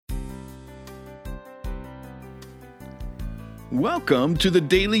Welcome to the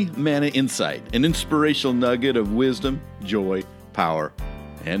Daily Manna Insight, an inspirational nugget of wisdom, joy, power,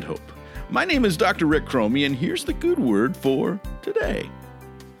 and hope. My name is Dr. Rick Cromie, and here's the good word for today.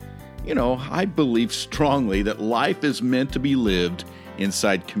 You know, I believe strongly that life is meant to be lived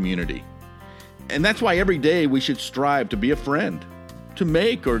inside community. And that's why every day we should strive to be a friend, to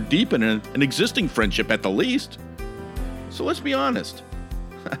make or deepen an existing friendship at the least. So let's be honest.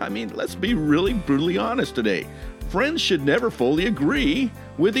 Let's be really brutally honest today. Friends should never fully agree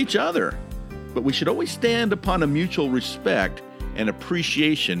with each other, but we should always stand upon a mutual respect and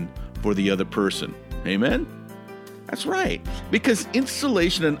appreciation for the other person. Amen? That's right, because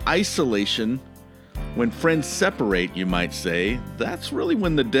insulation and isolation, when friends separate, you might say, that's really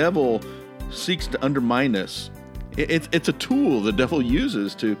when the devil seeks to undermine us. It's a tool the devil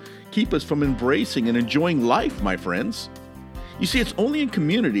uses to keep us from embracing and enjoying life, my friends. You see, it's only in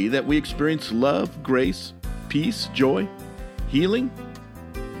community that we experience love, grace, peace, joy, healing,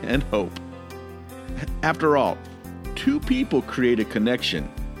 and hope. After all, two people create a connection,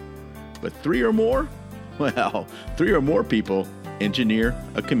 but three or more people engineer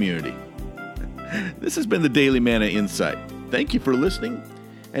a community. This has been the Daily Manna Insight. Thank you for listening,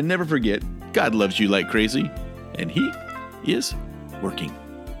 and never forget, God loves you like crazy, and He is working.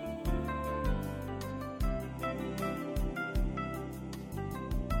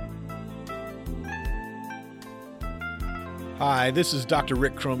 Hi, this is Dr.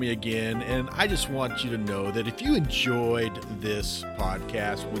 Rick Cromie again, and I just want you to know that if you enjoyed this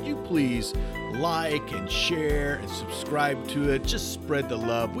podcast, would you please like and share and subscribe to it? Just spread the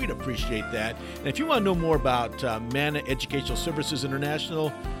love. We'd appreciate that. And if you want to know more about Manna Educational Services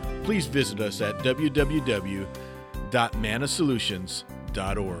International, please visit us at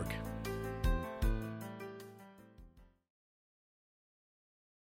www.mannasolutions.org.